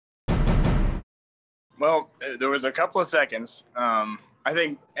Well, there was a couple of seconds. I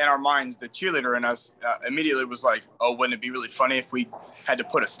think in our minds, the cheerleader in us immediately was like, oh, wouldn't it be really funny if we had to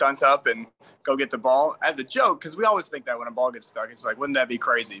put a stunt up and go get the ball as a joke? Because we always think that when a ball gets stuck, it's like, wouldn't that be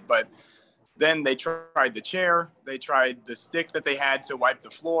crazy? But then they tried the chair. They tried the stick that they had to wipe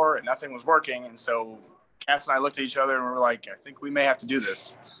the floor, and nothing was working. And so Cass and I looked at each other and we were like, I think we may have to do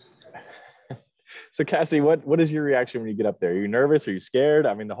this. So Cassie, what is your reaction when you get up there? Are you nervous? Are you scared?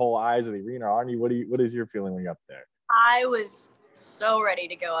 I mean, the whole eyes of the arena are on you. What is your feeling when you're up there? I was so ready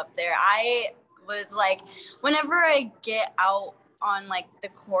to go up there. I was like, whenever I get out on like the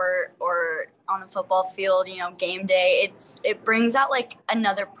court or on the football field, you know, game day, it brings out like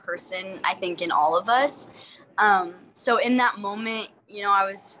another person, I think, in all of us. So in that moment, you know, I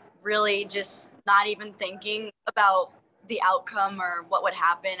was really just not even thinking about the outcome or what would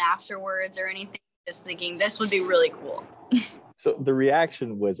happen afterwards or anything, just thinking this would be really cool. So the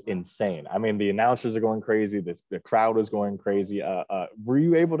reaction was insane. I mean, the announcers are going crazy. The crowd was going crazy. Were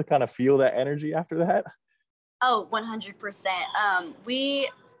you able to kind of feel that energy after that? Oh, 100%. We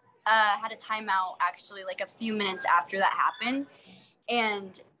had a timeout actually like a few minutes after that happened.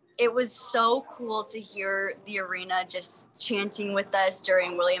 And it was so cool to hear the arena just chanting with us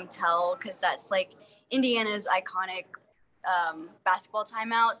during William Tell, because that's like Indiana's iconic basketball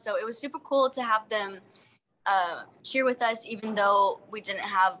timeout. So it was super cool to have them cheer with us, even though we didn't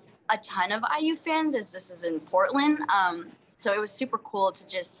have a ton of IU fans, as this is in Portland. So it was super cool to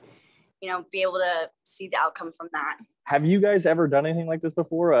just, you know, be able to see the outcome from that. Have you guys ever done anything like this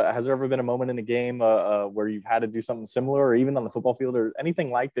before? Has there ever been a moment in a game where you've had to do something similar, or even on the football field, or anything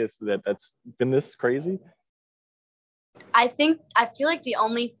like this that's been this crazy? I feel like the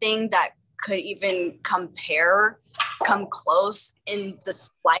only thing that could even come close in the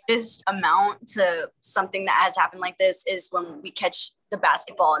slightest amount to something that has happened like this is when we catch the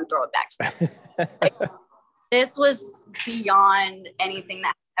basketball and throw it back. Like, this was beyond anything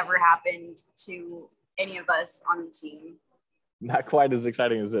that ever happened to any of us on the team. Not quite as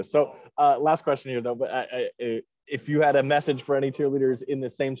exciting as this. So last question here, though, but if you had a message for any cheerleaders in the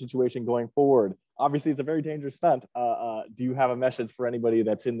same situation going forward, obviously it's a very dangerous stunt. Do you have a message for anybody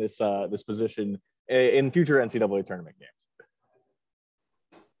that's in this this position in future NCAA tournament games?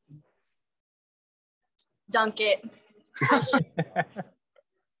 Dunk it.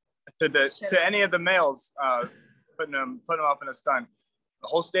 To any of the males, putting them up in a stunt, the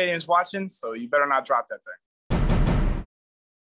whole stadium's watching, so you better not drop that thing.